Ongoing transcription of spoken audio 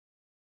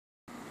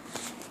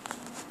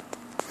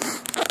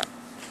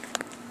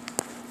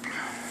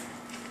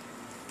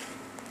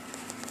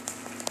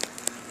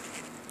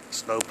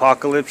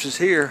Snowpocalypse is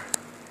here.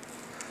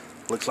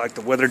 Looks like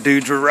the weather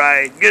dudes were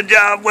right. Good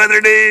job, weather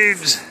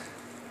dudes!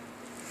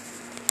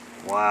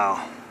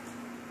 Wow.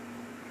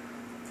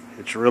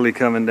 It's really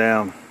coming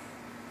down.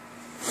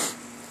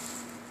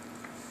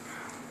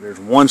 There's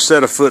one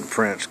set of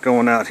footprints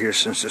going out here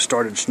since it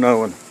started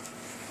snowing.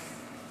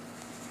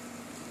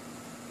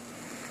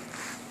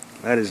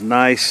 That is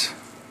nice,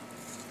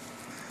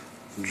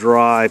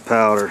 dry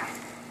powder.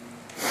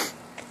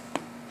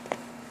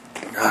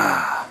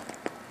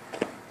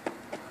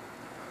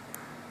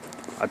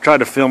 I tried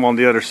to film on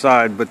the other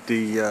side, but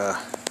the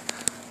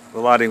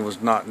lighting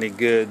was not any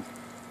good.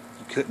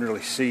 You couldn't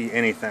really see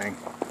anything.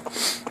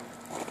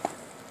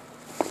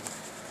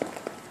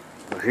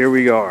 But here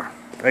we are,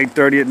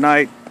 8:30 at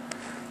night,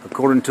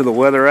 according to the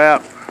weather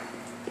app.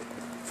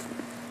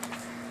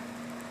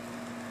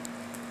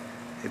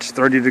 It's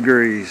 30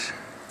 degrees.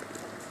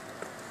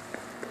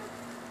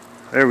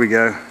 There we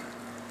go.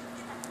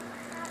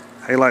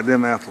 Hey, like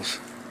them apples.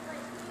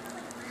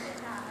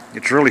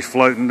 It's really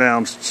floating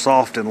down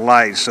soft and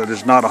light, so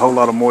there's not a whole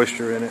lot of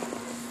moisture in it.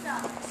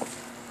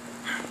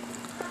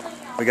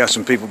 We got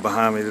some people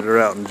behind me that are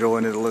out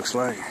enjoying it, it looks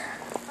like.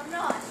 I'm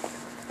not.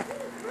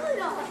 Really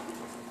not.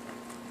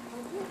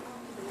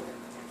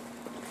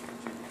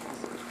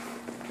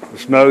 The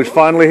snow's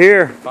finally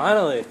here.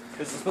 Finally.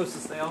 Is it supposed to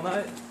stay all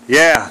night?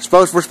 Yeah,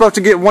 we're supposed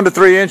to get 1 to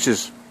 3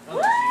 inches. Oh,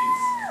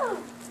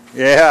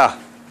 Yeah.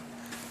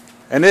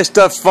 And this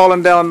stuff's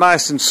falling down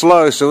nice and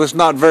slow, so it's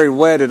not very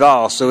wet at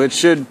all. So it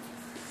should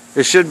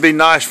be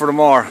nice for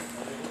tomorrow.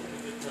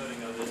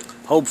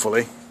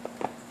 Hopefully.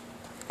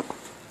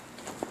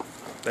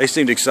 They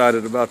seemed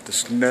excited about the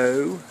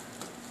snow.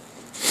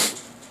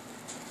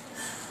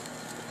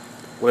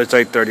 Well, it's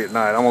 8:30 at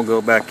night. I'm gonna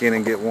go back in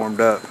and get warmed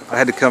up. I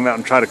had to come out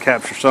and try to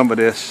capture some of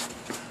this.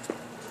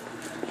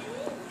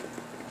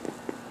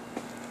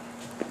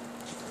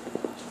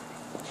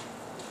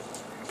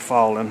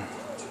 Falling.